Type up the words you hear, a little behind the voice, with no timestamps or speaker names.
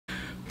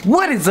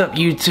What is up,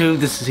 YouTube?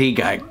 This is He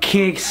Got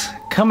Kicks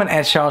coming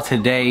at y'all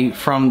today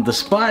from the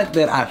spot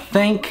that I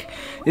think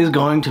is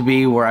going to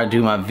be where I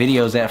do my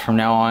videos at from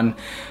now on.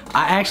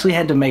 I actually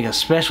had to make a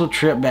special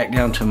trip back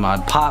down to my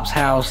pop's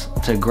house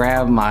to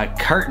grab my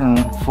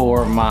curtain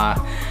for my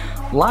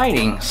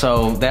lighting,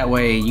 so that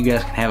way you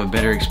guys can have a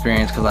better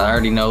experience, because I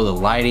already know the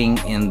lighting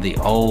in the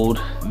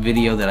old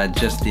video that I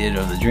just did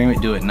of the Dream It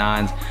Do It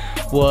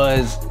 9s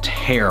was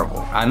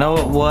terrible. I know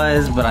it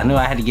was, but I knew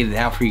I had to get it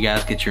out for you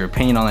guys, get your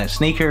opinion on that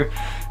sneaker.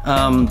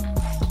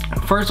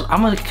 First,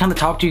 I'm gonna kind of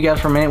talk to you guys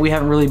for a minute. We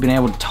haven't really been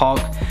able to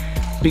talk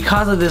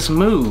because of this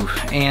move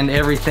and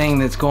everything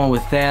that's going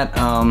with that.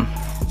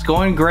 It's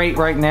going great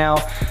right now.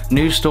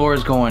 New store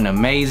is going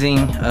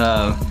amazing.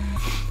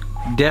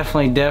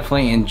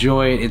 Definitely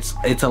enjoy it.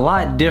 It's a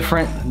lot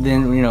different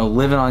than, you know,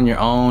 living on your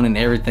own and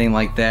everything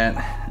like that.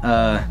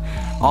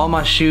 All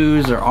my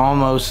shoes are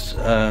almost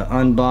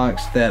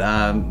unboxed that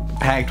I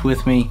packed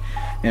with me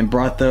and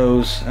brought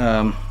those.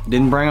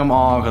 Didn't bring them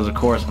all because of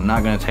course I'm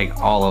not going to take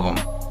all of them.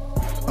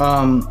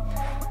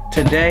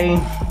 Today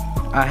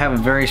I have a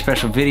very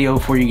special video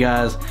for you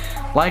guys.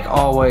 Like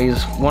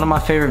always, one of my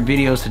favorite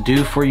videos to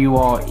do for you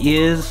all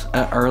is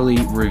an early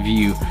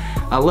review.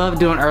 I love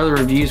doing early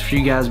reviews for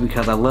you guys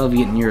because I love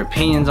getting your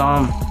opinions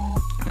on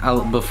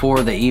them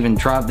before they even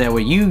drop. That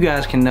way you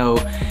guys can know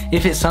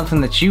if it's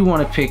something that you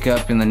want to pick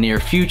up in the near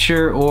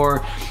future,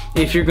 or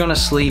if you're gonna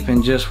sleep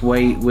and just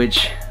wait,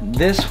 which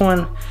this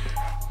one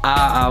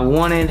I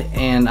wanted,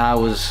 and I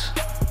was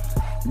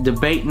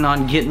debating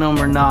on getting them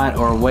or not,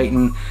 or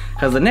waiting,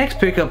 because the next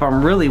pickup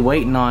I'm really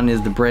waiting on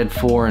is the Bread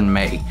 4 in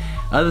May.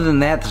 Other than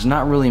that, there's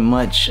not really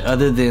much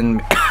other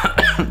than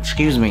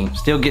excuse me,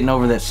 still getting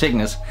over that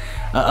sickness,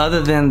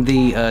 other than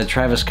the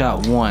Travis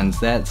Scott ones.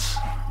 That's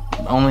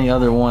the only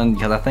other one,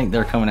 because I think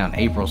they're coming out in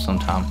April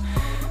sometime.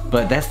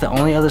 But that's the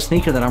only other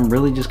sneaker that I'm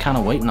really just kind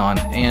of waiting on.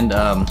 And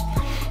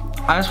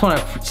I just want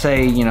to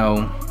say, you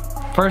know,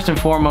 first and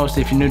foremost,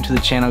 if you're new to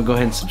the channel, go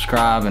ahead and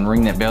subscribe and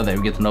ring that bell that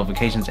you get the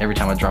notifications every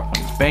time I drop one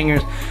of these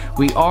bangers.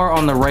 We are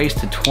on the race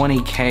to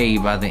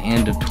 20K by the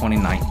end of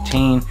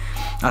 2019.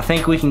 I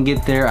think we can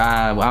get there.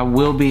 I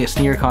will be at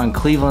SneakerCon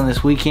Cleveland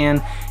this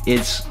weekend.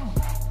 It's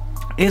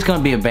going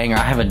to be a banger.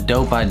 I have a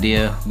dope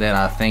idea that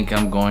I think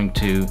I'm going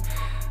to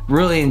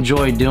really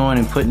enjoy doing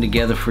and putting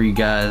together for you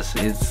guys.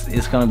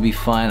 It's going to be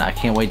fun. I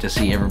can't wait to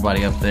see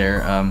everybody up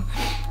there.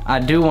 I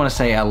do want to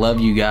say I love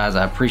you guys.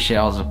 I appreciate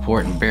all the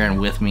support and bearing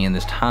with me in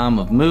this time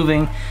of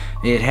moving.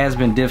 It has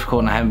been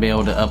difficult and I haven't been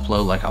able to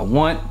upload like I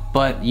want,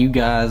 but you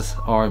guys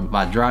are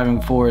my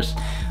driving force.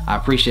 I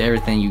appreciate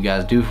everything you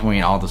guys do for me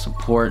and all the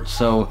support.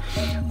 So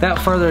without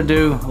further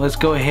ado, let's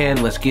go ahead,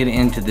 let's get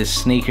into this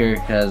sneaker,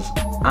 because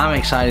I'm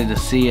excited to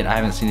see it. I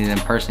haven't seen it in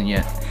person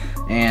yet,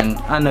 and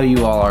I know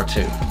you all are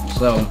too.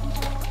 So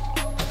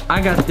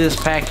I got this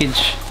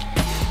package,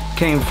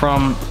 came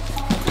from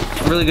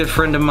a really good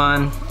friend of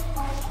mine,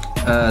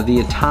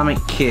 the Atomic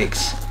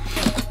Kicks.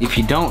 If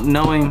you don't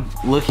know him,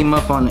 look him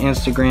up on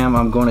Instagram.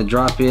 I'm going to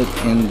drop it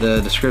in the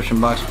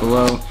description box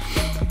below.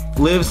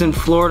 Lives in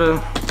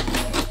Florida,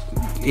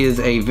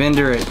 is a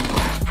vendor at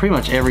pretty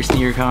much every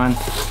SneakerCon,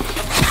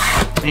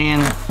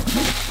 and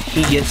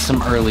he gets some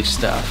early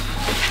stuff.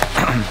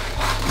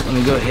 Let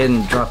me go ahead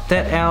and drop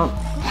that out.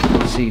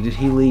 Let's see, did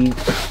he leave?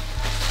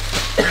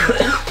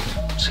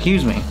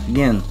 Excuse me,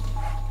 again.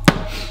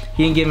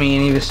 He didn't give me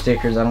any of his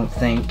stickers, I don't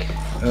think.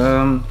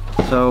 Oh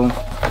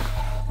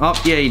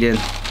yeah, he did.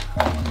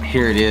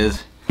 Here it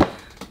is,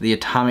 the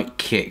Atomic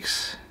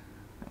Kicks,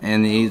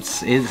 and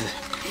he's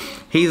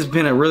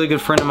been a really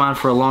good friend of mine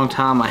for a long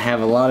time. I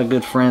have a lot of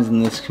good friends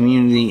in this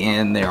community,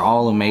 and they're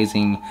all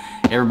amazing.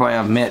 Everybody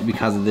I've met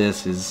because of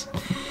this is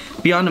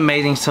beyond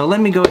amazing. So let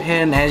me go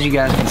ahead, and as you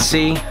guys can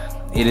see,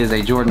 it is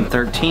a Jordan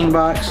 13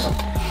 box.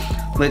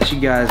 Let you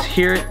guys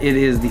hear it. It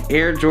is the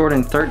Air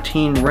Jordan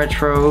 13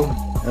 Retro.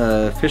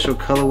 Official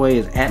colorway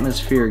is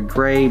Atmosphere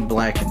Gray,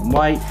 Black and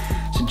White.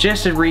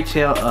 Suggested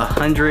retail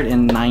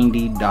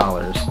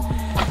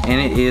 $190,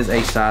 and it is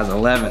a size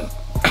 11.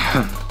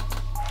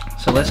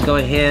 So let's go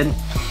ahead,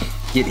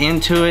 get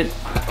into it.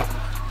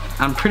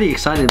 I'm pretty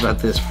excited about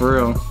this, for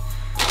real.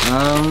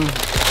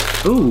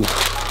 Ooh.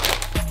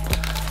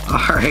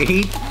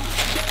 Alright.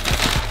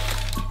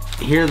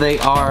 Here they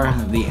are,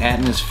 the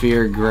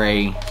Atmosphere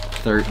Gray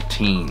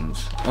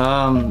 13s.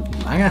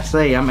 I gotta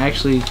say, I'm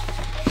actually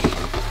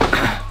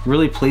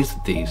really pleased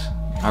with these.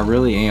 I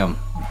really am.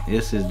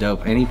 This is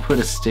dope. And he put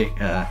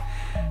a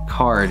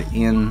card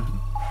in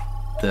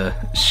the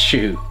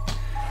shoe.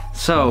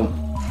 So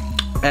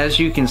as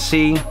you can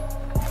see,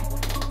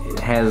 it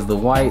has the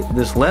white.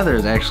 This leather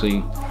is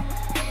actually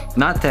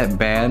not that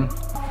bad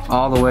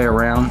all the way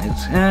around.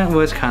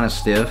 It's kind of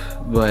stiff,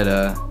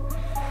 but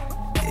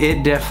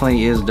it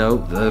definitely is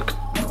dope. The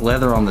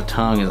leather on the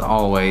tongue is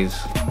always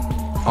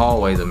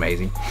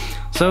amazing.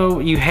 So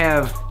you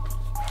have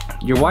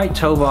your white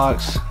toe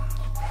box,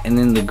 and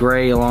then the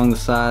gray along the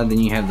side. Then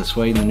you have the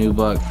suede and the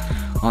nubuck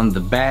on the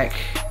back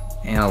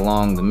and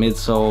along the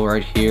midsole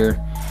right here.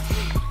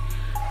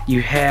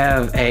 You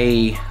have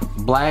a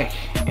black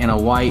and a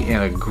white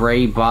and a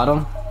gray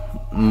bottom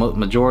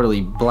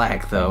majority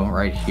black though,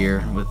 right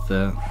here with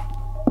the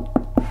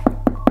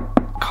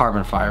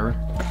carbon fiber.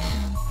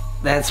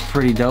 That's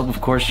pretty dope. Of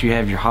course, you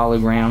have your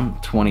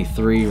hologram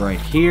 23 right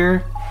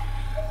here.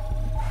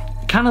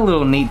 Kind of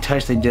little neat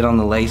touch they did on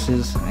the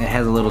laces. It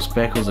has a little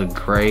speckles of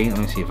gray. Let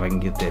me see if I can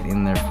get that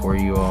in there for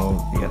you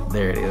all. Yeah,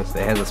 there it is.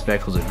 It has the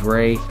speckles of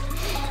gray.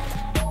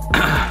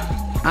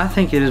 I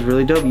think it is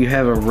really dope. You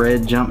have a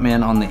red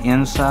Jumpman on the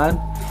inside.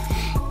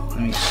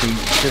 Let me see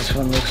what this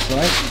one looks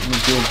like. Let me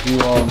give you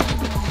all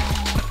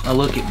a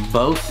look at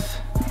both.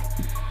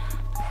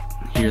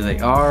 Here they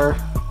are.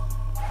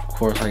 Of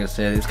course, like I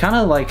said, it's kind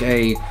of like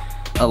a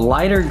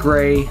lighter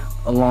gray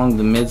along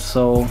the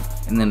midsole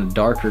and then a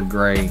darker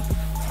gray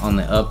on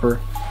the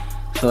upper.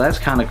 So that's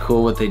kind of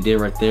cool what they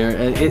did right there.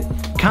 It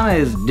kind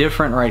of is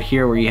different right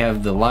here where you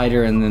have the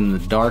lighter and then the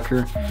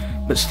darker,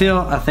 but still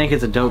I think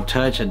it's a dope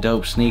touch, a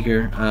dope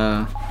sneaker.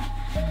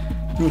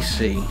 Let me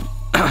see.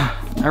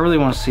 I really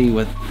want to see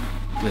with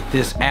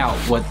this out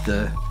what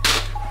the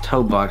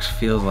toe box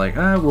feels like.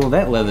 Well,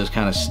 that leather's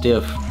kind of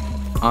stiff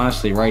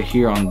honestly right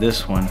here on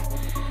this one,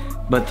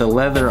 but the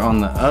leather on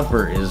the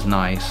upper is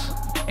nice,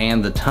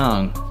 and the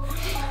tongue,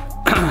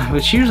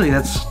 which usually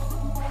that's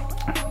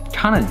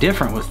kind of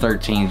different with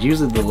 13s.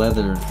 Usually the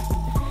leather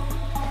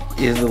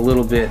is a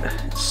little bit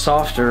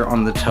softer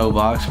on the toe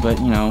box, but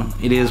you know,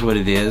 it is what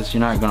it is.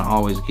 You're not gonna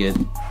always get,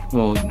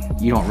 well,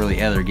 you don't really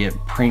ever get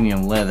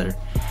premium leather.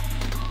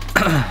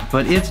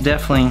 But it's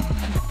definitely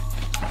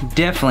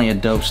a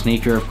dope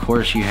sneaker. Of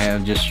course, you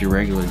have just your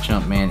regular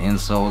Jumpman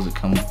insoles that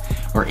come,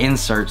 or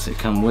inserts that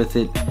come with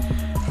it,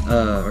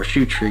 or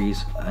shoe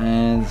trees.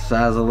 And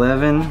size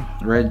 11,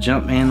 red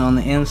Jumpman on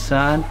the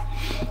inside.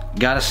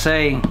 Gotta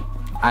say,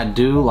 I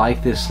do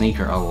like this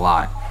sneaker a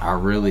lot. I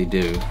really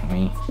do. Let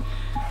me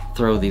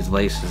throw these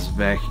laces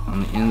back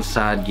on the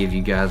inside, give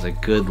you guys a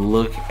good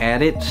look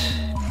at it.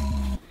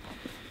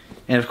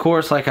 And of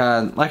course, like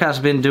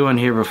I've been doing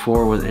here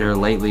before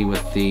lately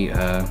with the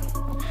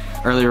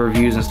earlier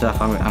reviews and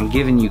stuff, I'm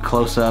giving you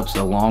close-ups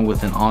along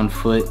with an on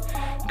foot,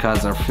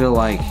 because I feel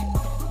like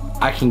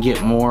I can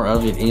get more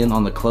of it in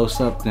on the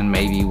close-up than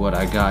maybe what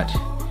I got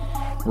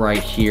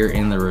right here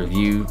in the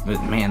review.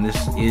 But man, this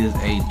is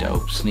a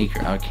dope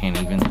sneaker. I can't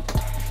even.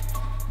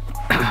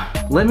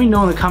 Let me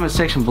know in the comment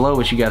section below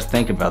what you guys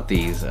think about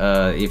these.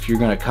 If you're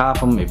gonna cop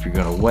them, if you're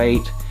gonna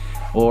wait,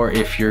 or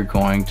if you're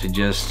going to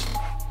just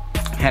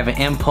have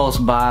an impulse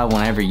buy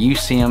whenever you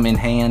see them in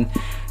hand,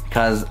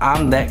 because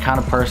I'm that kind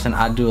of person.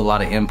 I do a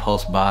lot of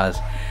impulse buys.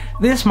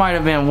 This might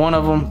have been one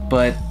of them,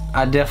 but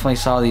I definitely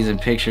saw these in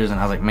pictures and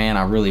I was like, man,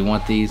 I really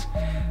want these.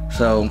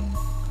 So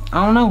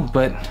I don't know,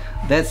 but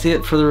that's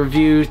it for the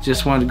review.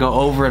 Just wanted to go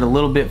over it a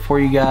little bit for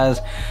you guys.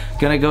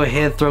 Gonna go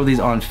ahead, throw these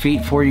on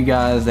feet for you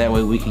guys. That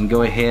way we can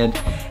go ahead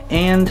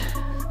and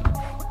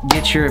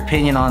get your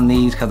opinion on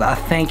these, because I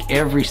think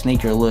every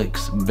sneaker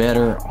looks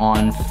better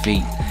on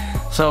feet.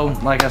 So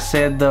like I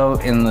said though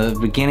in the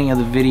beginning of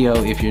the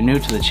video, if you're new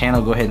to the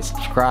channel, go ahead and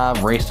subscribe.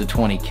 Race to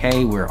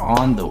 20K, we're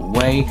on the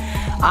way.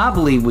 I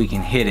believe we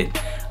can hit it.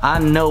 I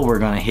know we're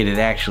gonna hit it,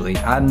 actually.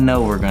 I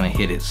know we're gonna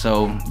hit it.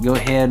 So go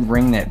ahead,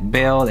 ring that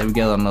bell that we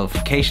get on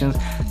notifications.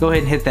 Go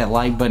ahead and hit that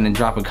like button and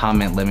drop a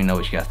comment. Let me know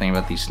what you guys think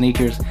about these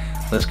sneakers.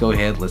 Let's go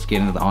ahead, let's get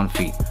into the on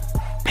feet.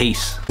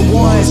 Peace.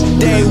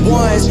 Day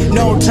ones,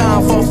 no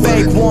time for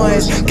fake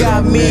ones.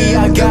 Got me,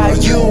 I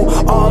got you.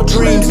 All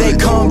dreams, they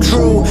come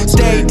true.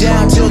 Stay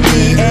down till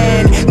the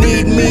end.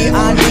 Need me,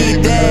 I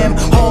need them.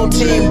 Whole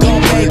team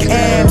gon' make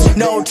M's.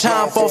 No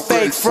time for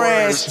fake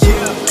friends.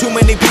 Too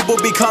many people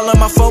be calling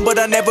my phone, but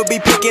I never be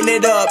picking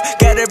it up.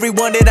 Got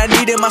everyone that I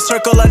need in my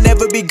circle, I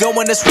never be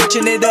going and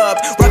switching it up.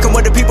 Rocking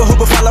with the people who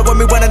been following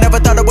me when I never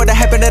thought it would've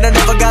happened and I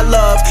never got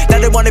love. Now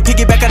they wanna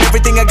piggyback on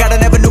everything I got. I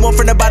never knew them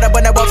from the bottom,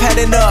 but now I've had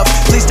enough.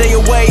 Please stay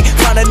away,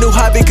 find a new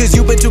hobby, cause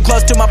you've been too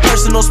close to my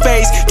personal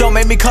space. Don't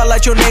make me call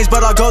out your names,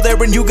 but I'll go there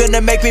and you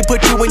gonna make me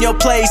put you in your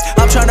place.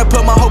 I'm trying to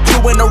put my whole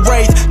crew in a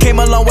race. Came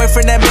a long way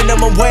from that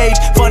minimum wage.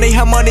 Funny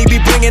how money be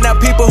bringing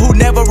out people who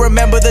never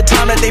remember the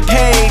time that they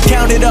paid.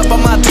 Count it up on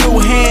my two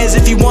hands.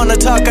 If you wanna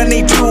talk, I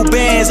need two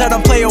bands. I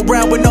don't play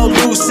around with no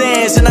loose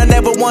ends, and I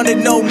never wanted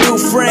no new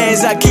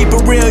friends. I keep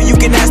it real, you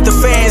can ask the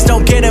fans.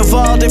 Don't get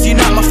involved if you're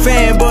not my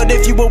fan, but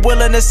if you were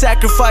willing to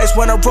sacrifice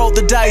when I roll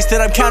the dice,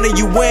 then I'm counting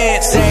you in.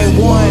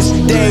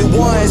 Day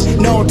ones,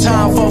 no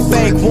time for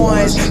fake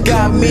ones.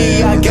 Got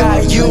me, I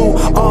got you.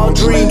 All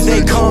dreams,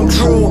 they come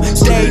true.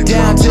 Stay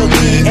down till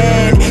the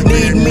end.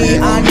 Need me,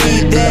 I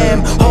need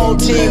them. Whole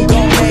team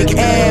gon' make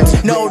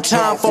M's. No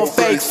time for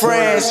fake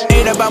friends.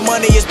 Ain't about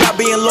money, it's about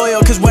being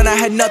loyal. Cause when I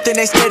had nothing,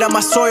 they stayed on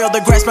my soil.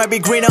 The grass might be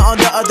greener on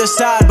the other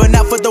side, but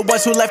not for the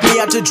ones who left me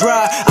out to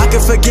dry. I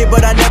can forget,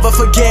 but I never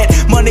forget.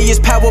 Money is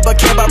power, but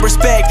care about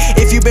respect.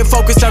 If you've been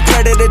focused on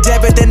credit or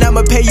debit, then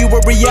I'ma pay you a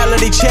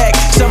reality check.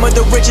 Some of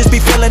the richest be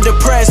feeling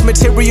depressed.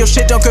 Material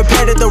shit don't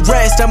compare to the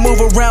rest. I move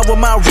around with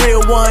my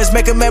real ones,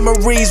 making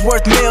memories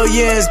worth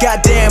millions.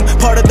 Goddamn,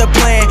 part of the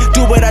plan.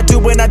 Do what I do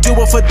when I do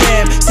it for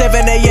them.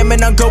 7 a.m. a.m.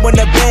 and I'm going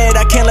to bed.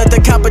 I can't let the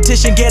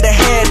competition get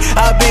ahead.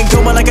 I've been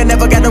going like I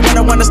never gotta run,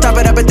 I wanna stop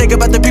it. I've been thinking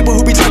about the people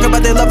who be talking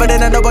about they love it,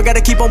 and I know I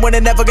gotta keep on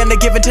winning, never gonna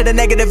give into the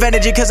negative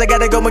energy, cause I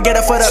gotta go and get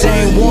it for the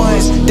same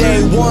ones,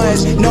 day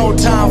ones, no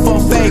time for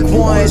fake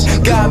ones.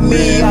 Got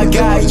me, I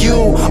got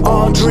you,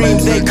 all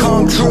dreams they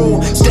come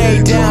true.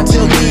 Stay down